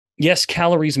yes,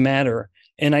 calories matter.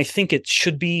 And I think it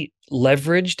should be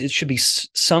leveraged. It should be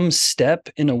some step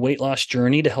in a weight loss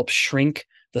journey to help shrink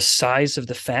the size of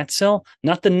the fat cell,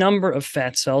 not the number of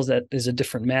fat cells. That is a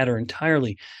different matter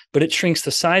entirely, but it shrinks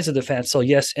the size of the fat cell.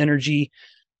 Yes, energy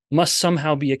must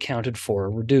somehow be accounted for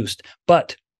or reduced,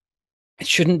 but it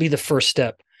shouldn't be the first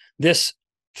step. This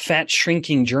fat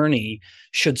shrinking journey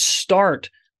should start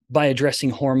by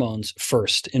addressing hormones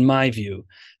first, in my view,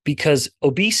 because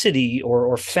obesity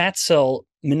or fat cell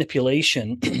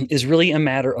manipulation is really a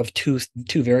matter of two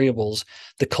variables: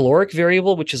 the caloric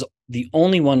variable, which is the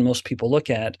only one most people look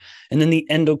at, and then the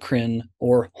endocrine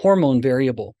or hormone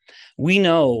variable. We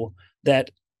know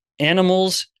that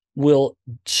animals will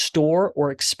store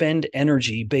or expend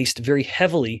energy based very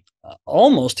heavily,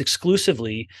 almost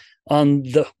exclusively, on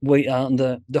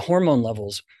the hormone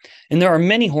levels. And there are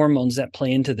many hormones that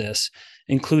play into this,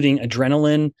 including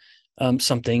adrenaline,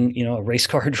 something, a race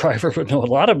car driver would know a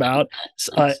lot about.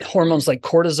 Hormones like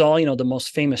cortisol, the most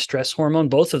famous stress hormone.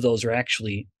 Both of those are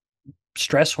actually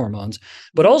stress hormones,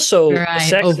 but also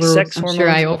sex hormones. I'm sure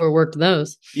I overworked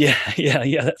those. Yeah,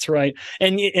 that's right.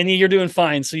 And you're doing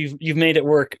fine. So you've made it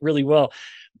work really well.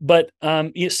 But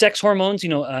sex hormones,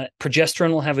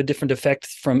 progesterone will have a different effect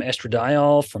from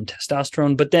estradiol, from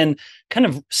testosterone. But then kind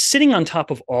of sitting on top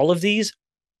of all of these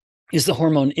is the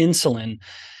hormone insulin.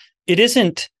 It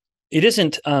isn't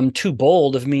too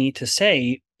bold of me to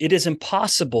say it is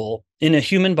impossible in a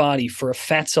human body for a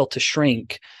fat cell to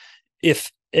shrink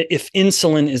if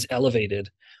insulin is elevated.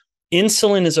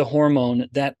 Insulin is a hormone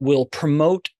that will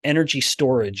promote energy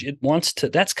storage. It wants to,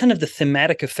 that's kind of the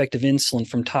thematic effect of insulin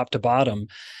from top to bottom.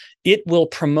 It will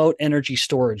promote energy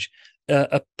storage.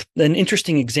 An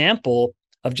interesting example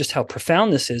of just how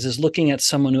profound this is looking at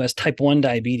someone who has type 1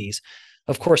 diabetes.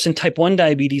 Of course, in type 1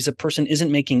 diabetes, a person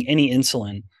isn't making any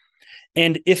insulin.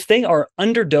 And if they are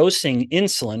underdosing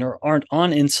insulin or aren't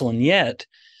on insulin yet,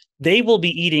 they will be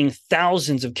eating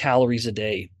thousands of calories a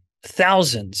day.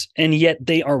 Thousands, and yet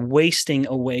they are wasting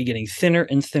away, getting thinner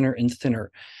and thinner and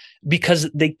thinner, because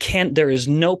there is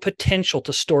no potential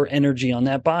to store energy on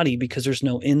that body because there's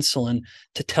no insulin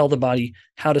to tell the body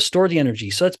how to store the energy.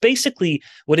 So that's basically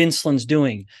what insulin's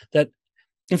doing. That,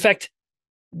 in fact,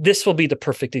 this will be the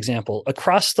perfect example.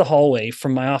 Across the hallway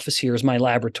from my office here is my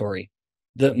laboratory,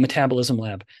 the metabolism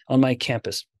lab on my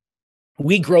campus.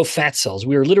 We grow fat cells.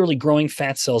 We are literally growing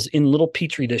fat cells in little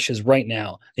petri dishes right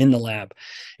now in the lab.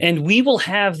 And we will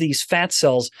have these fat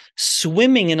cells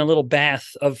swimming in a little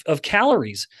bath of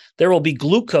calories. There will be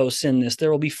glucose in this. There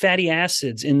will be fatty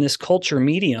acids in this culture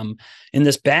medium, in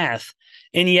this bath.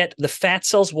 And yet the fat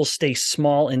cells will stay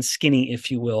small and skinny,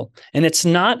 if you will. And it's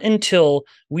not until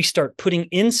we start putting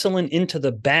insulin into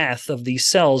the bath of these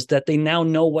cells that they now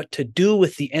know what to do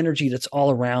with the energy that's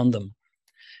all around them.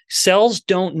 Cells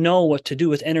don't know what to do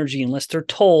with energy unless they're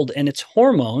told, and it's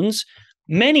hormones,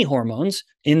 many hormones,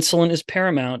 insulin is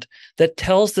paramount, that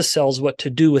tells the cells what to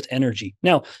do with energy.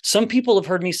 Now, some people have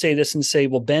heard me say this and say,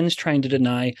 well, Ben's trying to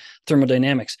deny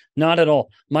thermodynamics. Not at all.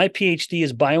 My PhD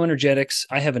is bioenergetics.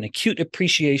 I have an acute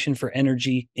appreciation for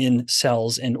energy in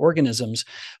cells and organisms,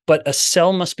 but a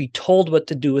cell must be told what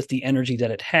to do with the energy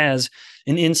that it has,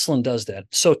 and insulin does that.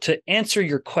 So to answer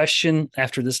your question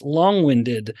after this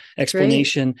long-winded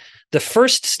explanation, the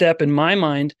first step in my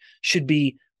mind should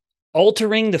be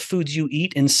altering the foods you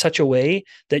eat in such a way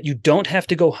that you don't have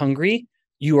to go hungry.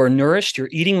 You are nourished, you're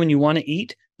eating when you want to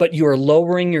eat, but you are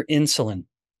lowering your insulin.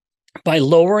 By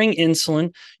lowering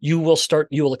insulin, you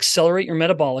will accelerate your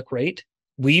metabolic rate.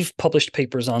 We've published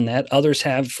papers on that. Others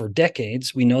have for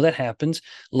decades. We know that happens.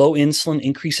 Low insulin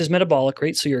increases metabolic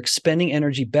rate, so you're expending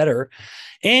energy better,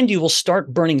 and you will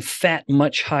start burning fat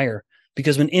much higher.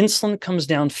 Because when insulin comes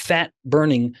down, fat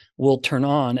burning will turn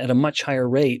on at a much higher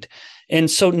rate.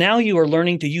 And so now you are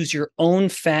learning to use your own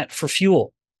fat for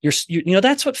fuel.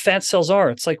 That's what fat cells are.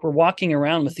 It's like we're walking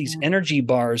around with these energy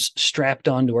bars strapped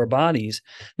onto our bodies.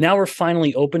 Now we're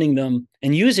finally opening them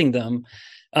and using them,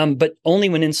 but only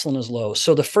when insulin is low.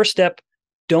 So the first step,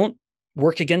 don't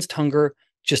work against hunger.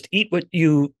 Just eat when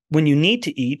you need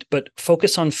to eat, but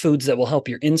focus on foods that will help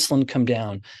your insulin come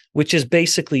down, which is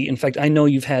basically, in fact, I know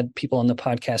you've had people on the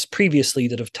podcast previously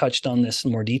that have touched on this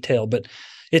in more detail, but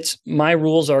my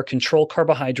rules are control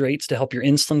carbohydrates to help your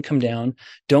insulin come down.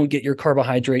 Don't get your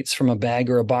carbohydrates from a bag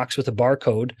or a box with a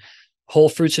barcode. Whole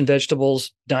fruits and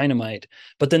vegetables, dynamite.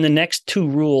 But then the next two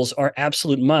rules are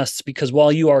absolute musts, because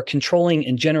while you are controlling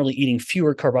and generally eating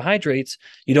fewer carbohydrates,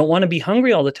 you don't want to be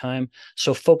hungry all the time.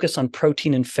 So focus on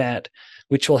protein and fat,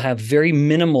 which will have very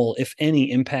minimal, if any,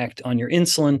 impact on your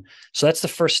insulin. So that's the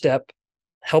first step.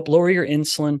 Help lower your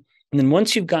insulin. And then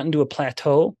once you've gotten to a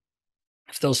plateau,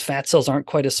 If those fat cells aren't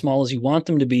quite as small as you want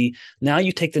them to be, now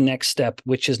you take the next step,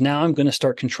 which is now I'm going to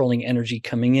start controlling energy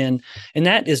coming in. And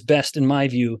that is best, in my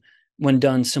view, when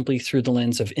done simply through the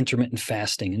lens of intermittent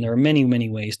fasting. And there are many, many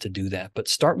ways to do that. But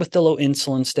start with the low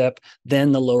insulin step,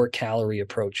 then the lower calorie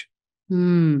approach.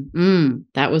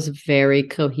 That was very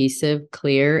cohesive,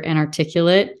 clear, and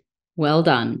articulate. Well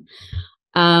done.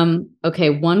 Okay,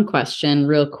 one question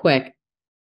real quick.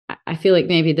 I feel like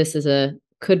maybe this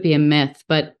could be a myth,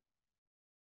 but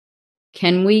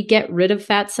can we get rid of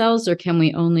fat cells, or can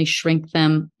we only shrink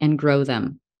them and grow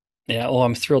them? Yeah. Oh,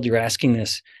 I'm thrilled you're asking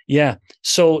this. Yeah.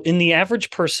 So in the average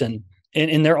person,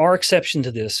 and there are exceptions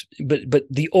to this, but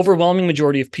the overwhelming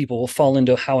majority of people will fall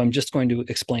into how I'm just going to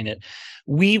explain it.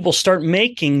 We will start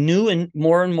making new and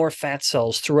more fat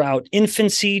cells throughout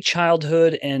infancy,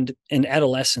 childhood, and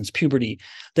adolescence, puberty.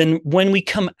 Then when we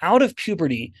come out of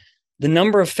puberty, the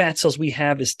number of fat cells we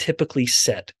have is typically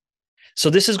set. So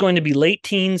this is going to be late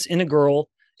teens in a girl,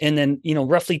 and then,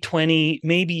 roughly 20,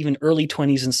 maybe even early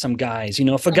 20s in some guys.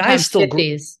 If a guy's still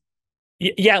 50s.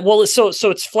 Yeah, well, so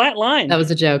it's flatlined. That was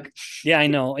a joke. Yeah, I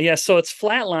know. Yeah, so it's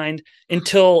flatlined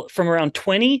until from around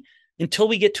 20 until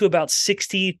we get to about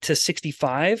 60 to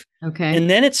 65. Okay. And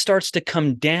then it starts to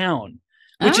come down,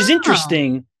 which is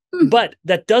interesting, but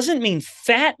that doesn't mean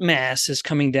fat mass is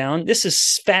coming down. This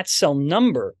is fat cell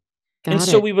number.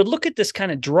 So we would look at this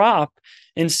kind of drop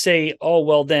and say, oh,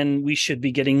 well, then we should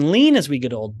be getting lean as we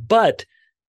get old. But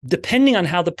depending on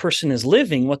how the person is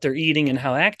living, what they're eating, and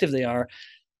how active they are,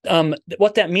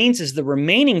 what that means is the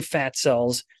remaining fat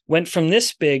cells went from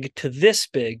this big to this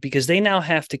big because they now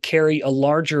have to carry a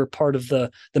larger part of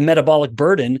the metabolic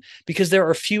burden because there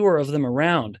are fewer of them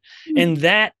around. And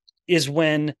that is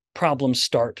when problems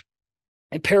start.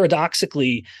 And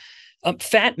paradoxically,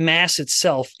 fat mass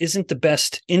itself isn't the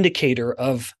best indicator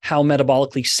of how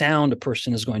metabolically sound a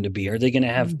person is going to be. Are they going to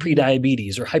have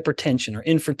prediabetes or hypertension or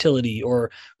infertility or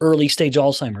early stage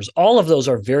Alzheimer's? All of those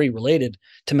are very related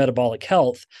to metabolic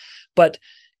health, but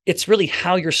it's really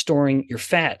how you're storing your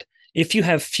fat. If you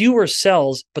have fewer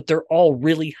cells, but they're all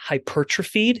really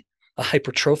hypertrophied, a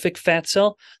hypertrophic fat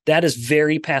cell, that is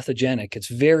very pathogenic. It's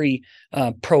very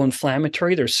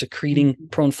pro-inflammatory. They're secreting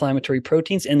pro-inflammatory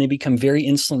proteins, and they become very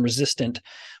insulin resistant,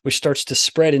 which starts to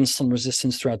spread insulin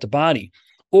resistance throughout the body.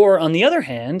 Or on the other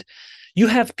hand, you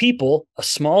have people, a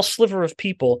small sliver of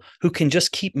people, who can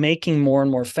just keep making more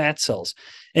and more fat cells.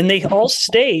 And they all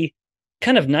stay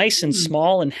kind of nice and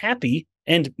small and happy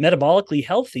and metabolically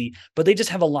healthy, but they just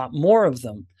have a lot more of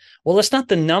them. Well, it's not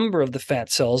the number of the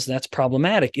fat cells that's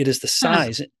problematic. It is the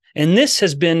size. And this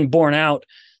has been borne out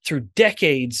through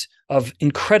decades of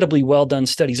incredibly well-done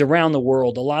studies around the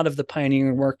world. A lot of the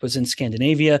pioneering work was in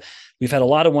Scandinavia. We've had a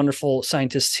lot of wonderful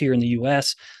scientists here in the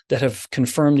US that have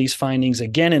confirmed these findings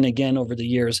again and again over the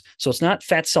years. So it's not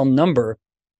fat cell number,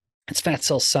 it's fat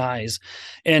cell size.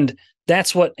 And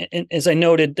that's what, as I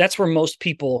noted, that's how most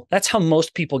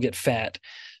people get fat,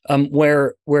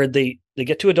 where they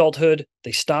get to adulthood,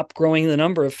 they stop growing the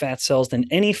number of fat cells, then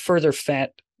any further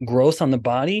fat growth on the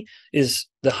body is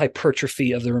the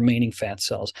hypertrophy of the remaining fat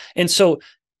cells. And so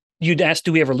you'd ask,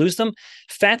 do we ever lose them?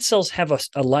 Fat cells have a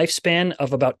lifespan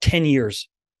of about 10 years.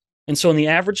 And so in the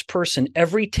average person,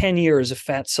 every 10 years, a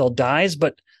fat cell dies,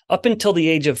 but up until the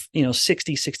age of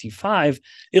 60, 65,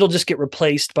 it'll just get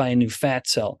replaced by a new fat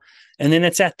cell. And then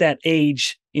it's at that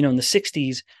age, in the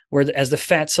 60s, where as the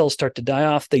fat cells start to die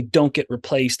off, they don't get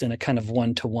replaced in a kind of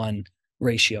 1-to-1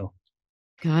 ratio.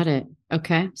 Got it.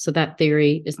 Okay. So that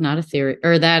theory is not a theory,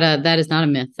 or that is not a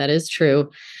myth. That is true.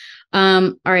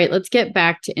 All right, let's get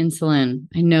back to insulin.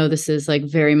 I know this is like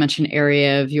very much an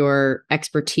area of your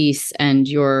expertise and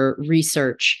your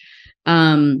research.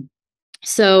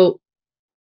 So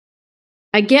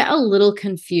I get a little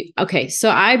confused. Okay, so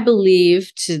I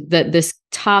believe that this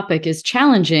topic is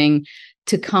challenging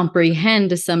to comprehend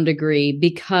to some degree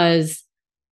because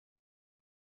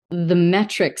the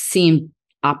metrics seem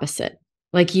opposite.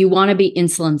 Like you want to be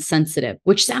insulin sensitive,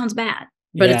 which sounds bad,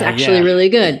 but it's actually really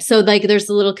good. So like there's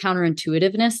a little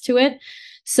counterintuitiveness to it.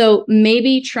 So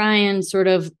maybe try and sort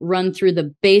of run through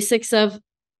the basics of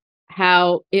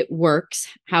how it works,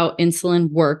 how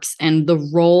insulin works, and the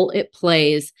role it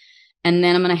plays. And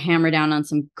then I'm going to hammer down on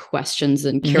some questions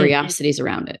and curiosities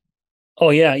around it.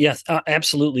 Oh, yeah. Yes,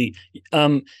 absolutely.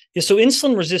 So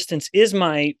insulin resistance is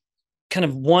my kind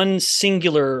of one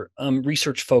singular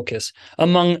research focus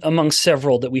among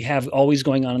several that we have always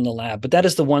going on in the lab. But that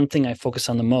is the one thing I focus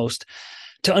on the most.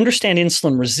 To understand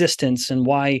insulin resistance and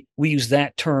why we use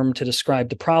that term to describe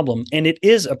the problem. And it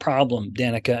is a problem,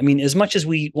 Danica. I mean, as much as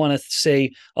we want to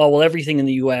say, oh, well, everything in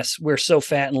the US, we're so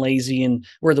fat and lazy and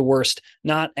we're the worst,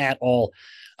 not at all.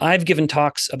 I've given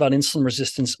talks about insulin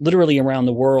resistance literally around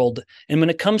the world. And when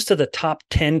it comes to the top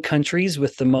 10 countries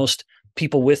with the most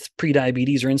people with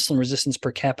prediabetes or insulin resistance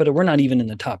per capita, we're not even in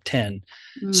the top 10.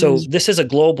 So this is a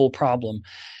global problem.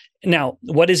 Now,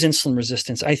 what is insulin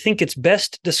resistance? I think it's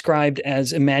best described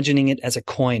as imagining it as a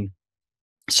coin.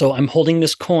 So I'm holding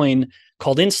this coin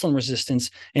called insulin resistance,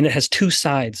 and it has two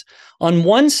sides. On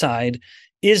one side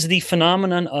is the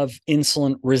phenomenon of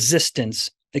insulin resistance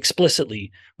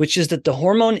explicitly, which is that the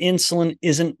hormone insulin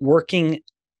isn't working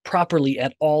properly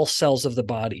at all cells of the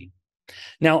body.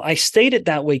 Now, I state it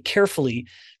that way carefully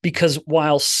because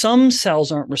while some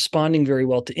cells aren't responding very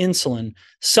well to insulin,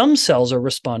 some cells are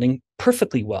responding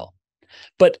perfectly well.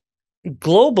 But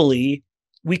globally,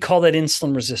 we call that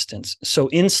insulin resistance. So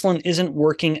insulin isn't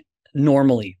working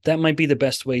normally. That might be the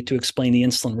best way to explain the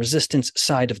insulin resistance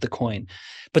side of the coin.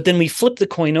 But then we flip the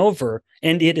coin over,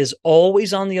 and it is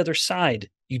always on the other side.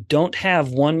 You don't have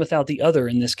one without the other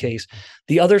in this case.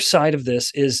 The other side of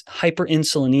this is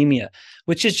hyperinsulinemia,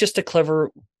 which is just a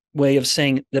clever way of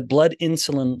saying that blood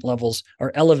insulin levels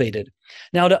are elevated.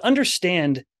 Now, to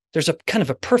understand, there's a kind of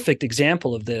a perfect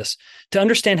example of this. To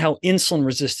understand how insulin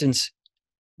resistance,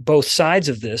 both sides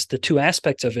of this, the two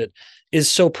aspects of it, is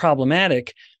so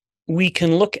problematic, we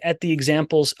can look at the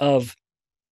examples of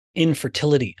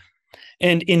infertility.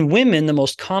 And in women, the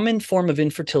most common form of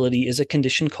infertility is a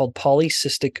condition called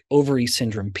polycystic ovary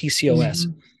syndrome, PCOS.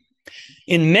 Mm-hmm.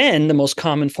 In men, the most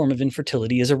common form of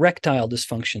infertility is erectile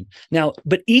dysfunction. Now,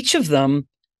 but each of them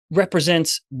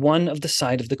represents one of the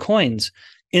side of the coins.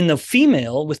 In the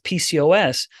female with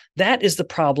PCOS, that is the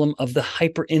problem of the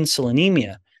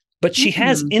hyperinsulinemia. But she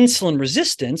has insulin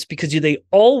resistance because they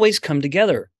always come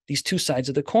together, these two sides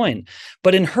of the coin.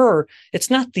 But in her, it's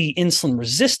not the insulin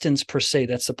resistance per se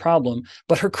that's the problem,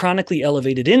 but her chronically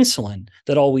elevated insulin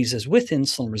that always is with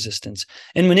insulin resistance.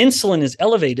 And when insulin is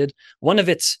elevated,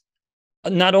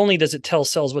 not only does it tell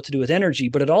cells what to do with energy,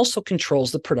 but it also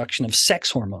controls the production of sex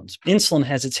hormones. Insulin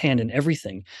has its hand in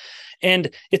everything.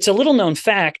 And it's a little known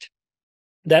fact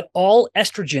that all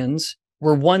estrogens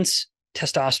were once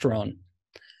testosterone.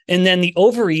 And then the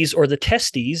ovaries or the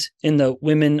testes in the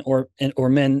women or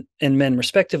men and men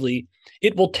respectively,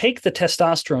 it will take the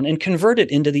testosterone and convert it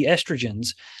into the estrogens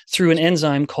through an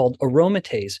enzyme called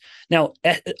aromatase. Now,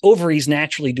 ovaries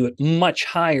naturally do it much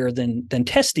higher than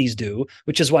testes do,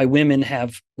 which is why women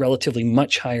have relatively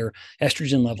much higher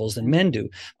estrogen levels than men do.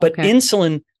 But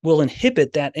insulin will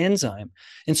inhibit that enzyme.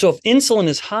 And so if insulin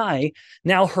is high,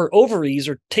 now her ovaries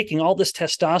are taking all this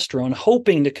testosterone,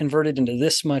 hoping to convert it into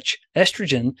this much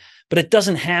estrogen, but it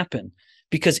doesn't happen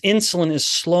because insulin is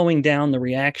slowing down the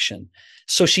reaction.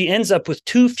 So she ends up with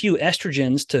too few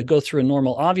estrogens to go through a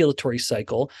normal ovulatory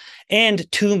cycle and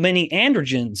too many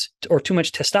androgens or too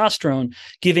much testosterone,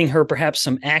 giving her perhaps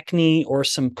some acne or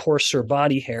some coarser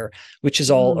body hair, which is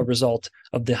all a result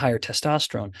of the higher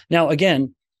testosterone. Now,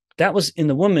 again, that was in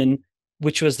the woman,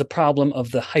 which was the problem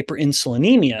of the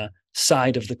hyperinsulinemia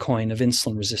side of the coin of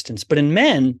insulin resistance. But in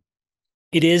men,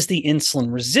 it is the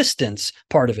insulin resistance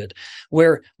part of it,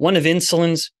 where one of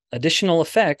insulin's additional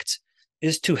effects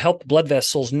is to help blood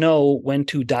vessels know when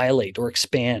to dilate or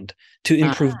expand, to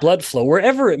improve blood flow,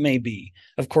 wherever it may be.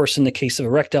 Of course, in the case of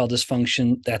erectile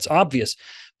dysfunction, that's obvious.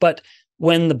 But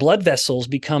when the blood vessels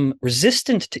become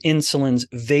resistant to insulin's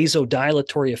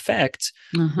vasodilatory effects,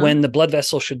 when the blood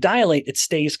vessel should dilate, it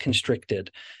stays constricted,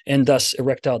 and thus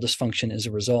erectile dysfunction is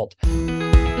a result.